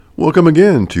Welcome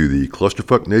again to the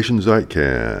Clusterfuck Nation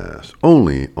ZEITcast,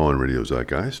 only on Radio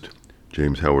ZEITGEIST.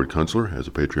 James Howard Kunstler has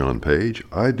a Patreon page.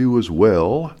 I do as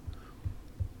well.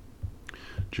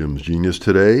 Jim's genius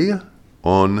today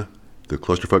on the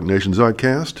Clusterfuck Nation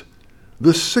ZEITcast,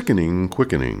 The Sickening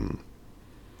Quickening.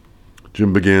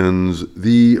 Jim begins,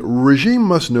 the regime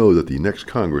must know that the next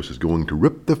Congress is going to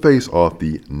rip the face off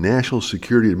the National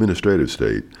Security Administrative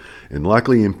State and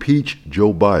likely impeach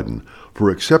Joe Biden for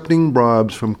accepting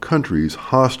bribes from countries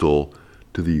hostile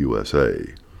to the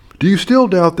USA. Do you still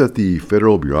doubt that the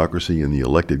federal bureaucracy and the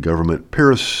elected government,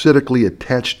 parasitically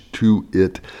attached to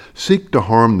it, seek to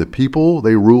harm the people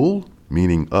they rule,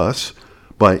 meaning us,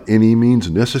 by any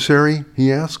means necessary, he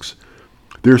asks?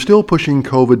 They're still pushing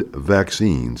COVID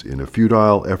vaccines in a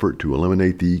futile effort to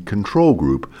eliminate the control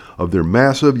group of their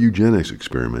massive eugenics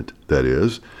experiment, that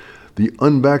is, the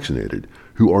unvaccinated,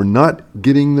 who are not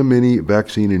getting the many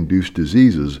vaccine-induced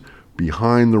diseases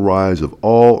behind the rise of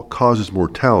all-causes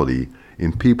mortality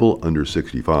in people under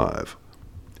 65.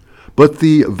 But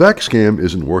the vax scam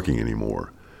isn't working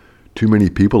anymore. Too many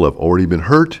people have already been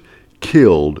hurt,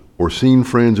 killed, or seen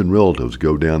friends and relatives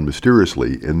go down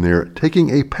mysteriously, and they're taking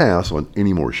a pass on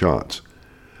any more shots.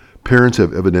 Parents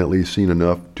have evidently seen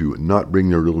enough to not bring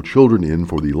their little children in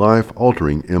for the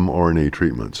life-altering mRNA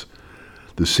treatments.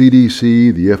 The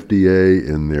CDC, the FDA,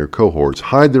 and their cohorts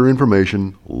hide their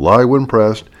information, lie when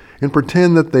pressed, and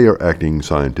pretend that they are acting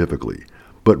scientifically.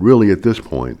 But really, at this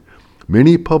point,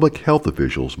 many public health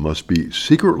officials must be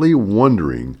secretly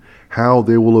wondering how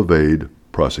they will evade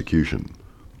prosecution.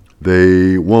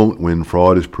 They won't when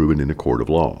fraud is proven in a court of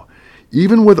law.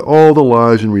 Even with all the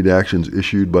lies and redactions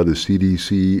issued by the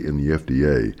CDC and the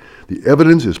FDA, the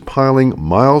evidence is piling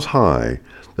miles high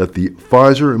that the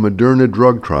Pfizer and Moderna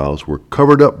drug trials were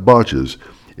covered-up botches,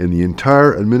 and the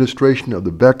entire administration of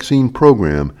the vaccine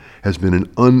program has been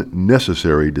an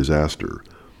unnecessary disaster.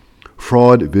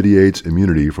 Fraud vitiates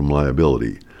immunity from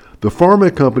liability. The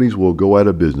pharma companies will go out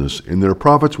of business, and their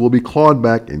profits will be clawed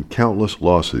back in countless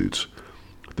lawsuits.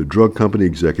 The drug company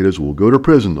executives will go to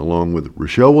prison along with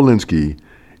Rochelle Walensky,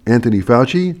 Anthony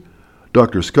Fauci,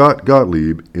 Dr. Scott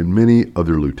Gottlieb, and many of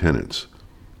their lieutenants.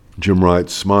 Jim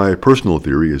writes, my personal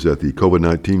theory is that the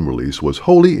COVID-19 release was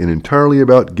wholly and entirely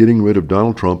about getting rid of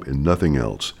Donald Trump and nothing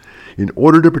else, in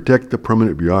order to protect the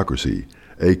permanent bureaucracy,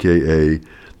 a.k.a.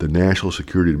 the National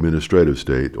Security Administrative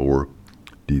State, or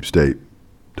Deep State.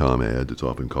 Tom adds, it's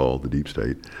often called the Deep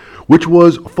State, which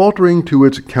was faltering to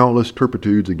its countless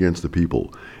turpitudes against the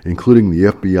people, including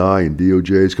the FBI and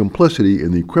DOJ's complicity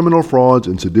in the criminal frauds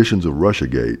and seditions of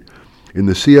Russiagate, in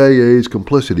the CIA's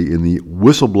complicity in the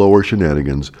whistleblower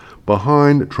shenanigans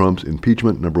behind Trump's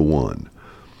impeachment number 1.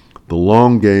 The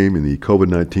long game in the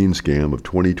COVID-19 scam of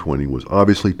 2020 was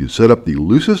obviously to set up the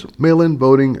loosest mail-in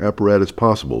voting apparatus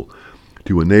possible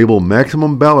to enable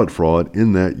maximum ballot fraud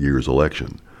in that year's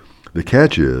election. The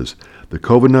catch is, the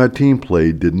COVID-19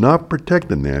 play did not protect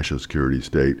the national security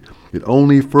state. It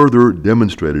only further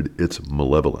demonstrated its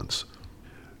malevolence.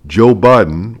 Joe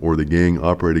Biden, or the gang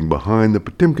operating behind the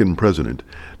Potemkin president,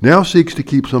 now seeks to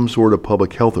keep some sort of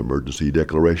public health emergency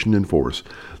declaration in force,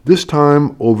 this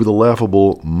time over the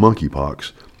laughable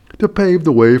monkeypox, to pave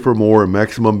the way for more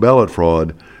maximum ballot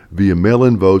fraud via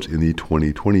mail-in votes in the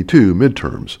 2022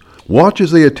 midterms. Watch as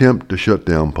they attempt to shut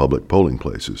down public polling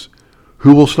places.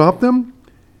 Who will stop them?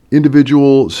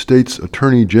 Individual states'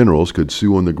 attorney generals could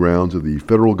sue on the grounds of the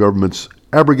federal government's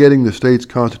abrogating the state's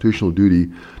constitutional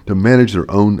duty to manage their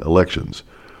own elections.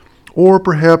 Or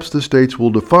perhaps the states will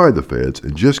defy the feds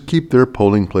and just keep their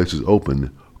polling places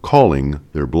open, calling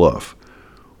their bluff.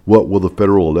 What will the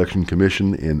Federal Election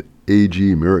Commission and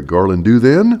AG Merrick Garland do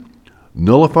then?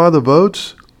 Nullify the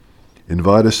votes?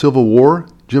 Invite a civil war?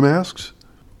 Jim asks.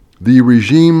 The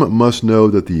regime must know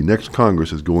that the next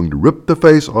Congress is going to rip the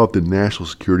face off the National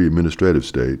Security Administrative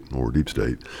State, or Deep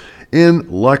State, and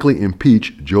likely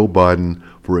impeach Joe Biden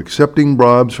for accepting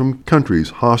bribes from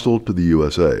countries hostile to the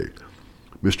USA.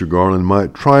 Mr. Garland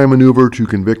might try a maneuver to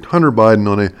convict Hunter Biden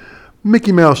on a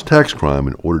Mickey Mouse tax crime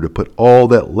in order to put all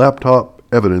that laptop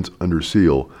evidence under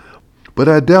seal, but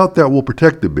I doubt that will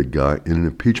protect the big guy in an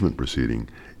impeachment proceeding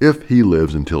if he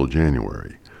lives until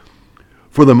January.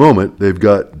 For the moment, they've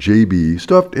got JB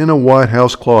stuffed in a White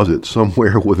House closet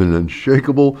somewhere with an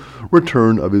unshakable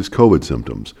return of his COVID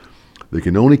symptoms. They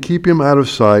can only keep him out of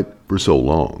sight for so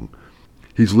long.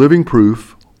 He's living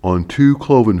proof on 2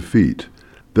 cloven feet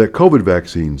that COVID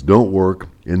vaccines don't work,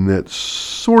 and that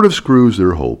sort of screws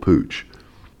their whole pooch.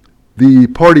 The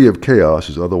party of chaos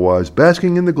is otherwise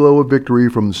basking in the glow of victory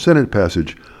from the Senate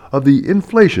passage of the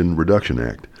Inflation Reduction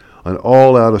Act, an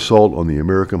all-out assault on the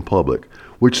American public,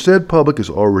 which said public is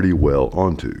already well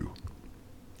onto.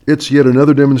 It's yet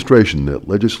another demonstration that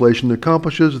legislation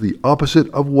accomplishes the opposite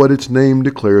of what its name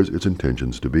declares its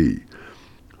intentions to be.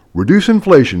 Reduce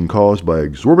inflation caused by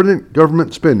exorbitant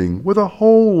government spending with a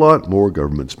whole lot more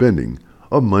government spending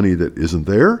of money that isn't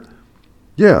there?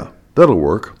 Yeah, that'll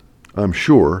work. I'm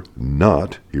sure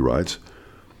not, he writes.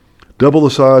 Double the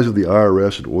size of the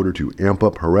IRS in order to amp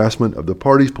up harassment of the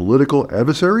party's political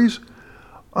adversaries?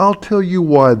 I'll tell you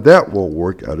why that won't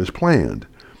work out as planned.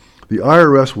 The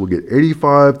IRS will get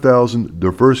 85,000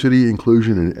 diversity,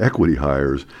 inclusion, and equity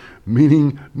hires,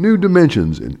 meaning new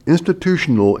dimensions in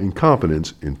institutional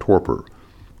incompetence and torpor.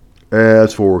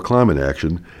 As for climate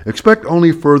action, expect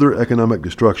only further economic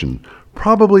destruction,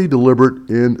 probably deliberate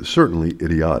and certainly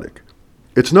idiotic.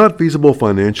 It's not feasible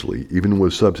financially, even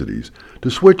with subsidies, to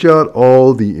switch out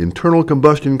all the internal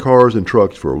combustion cars and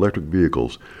trucks for electric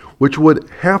vehicles, which would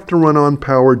have to run on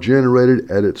power generated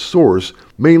at its source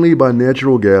mainly by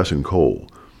natural gas and coal.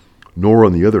 Nor,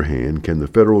 on the other hand, can the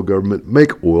federal government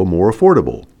make oil more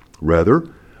affordable. Rather,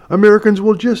 Americans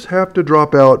will just have to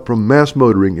drop out from mass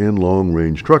motoring and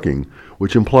long-range trucking,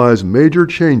 which implies major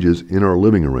changes in our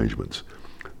living arrangements.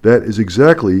 That is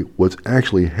exactly what's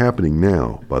actually happening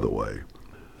now, by the way.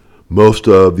 Most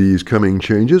of these coming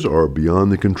changes are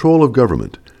beyond the control of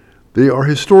government. They are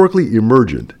historically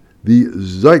emergent. The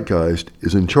ZEITGEIST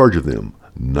is in charge of them,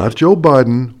 not Joe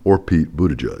Biden or Pete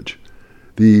Buttigieg.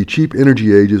 The cheap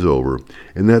energy age is over,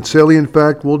 and that salient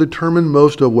fact will determine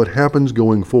most of what happens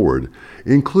going forward,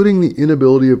 including the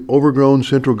inability of overgrown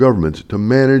central governments to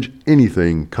manage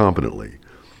anything competently.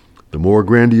 The more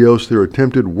grandiose their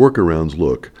attempted workarounds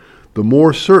look, the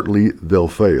more certainly they'll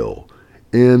fail.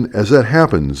 And as that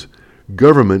happens,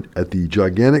 government at the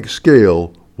gigantic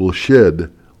scale will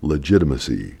shed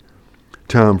legitimacy.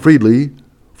 Tom Friedley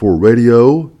for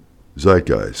Radio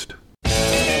ZEITGEIST.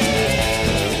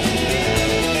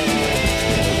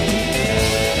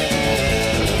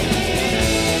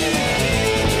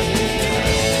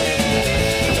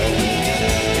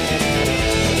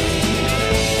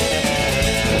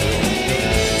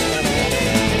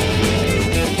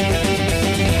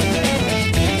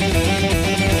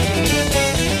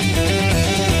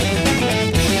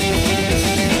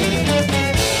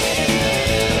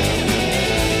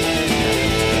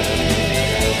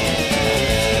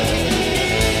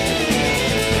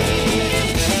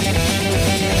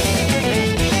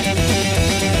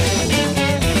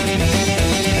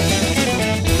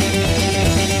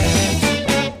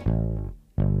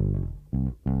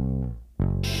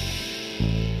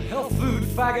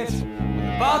 Faggot,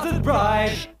 bartered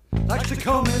bride, likes to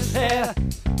comb his hair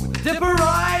with a dipper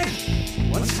ride.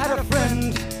 Once had a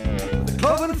friend with a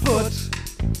cloven foot.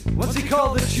 Once he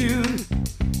called the tune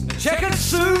in a checkered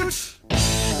suit.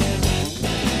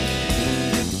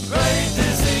 Great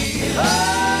disease,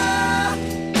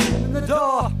 in the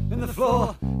door, in the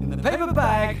floor, in the paper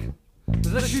bag.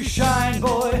 There's a shoe shine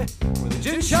boy with a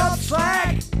gin shop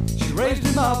slag. She raised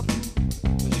him up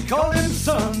and she called him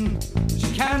son.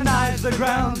 She canonized the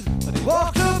ground that he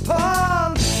walked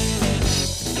upon.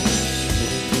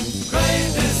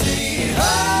 Great disease,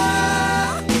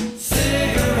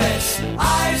 cigarettes,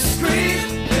 ice cream,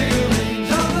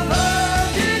 figurines of the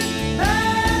Virgin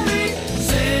Mary.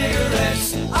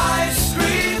 Cigarettes, ice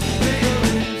cream,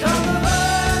 figurines of the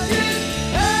Virgin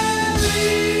Mary.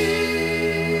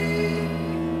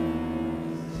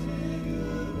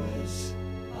 Cigarettes,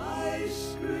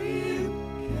 ice cream,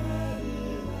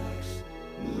 Cadillacs,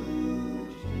 blue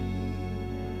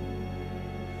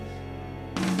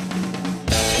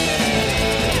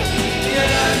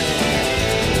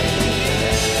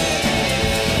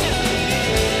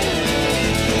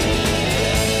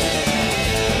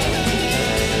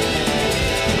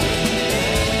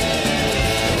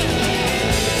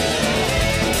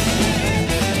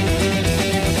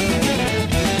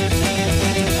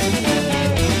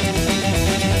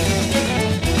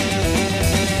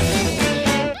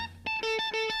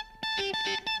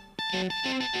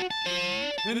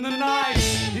In the night,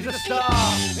 he's a star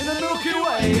in the Milky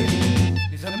Way.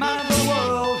 He's a man of the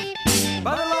world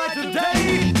by the light of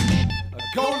day.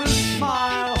 A golden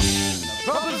smile and a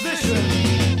proposition,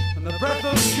 and the breath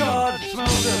of God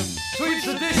smells of sweet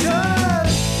sedition.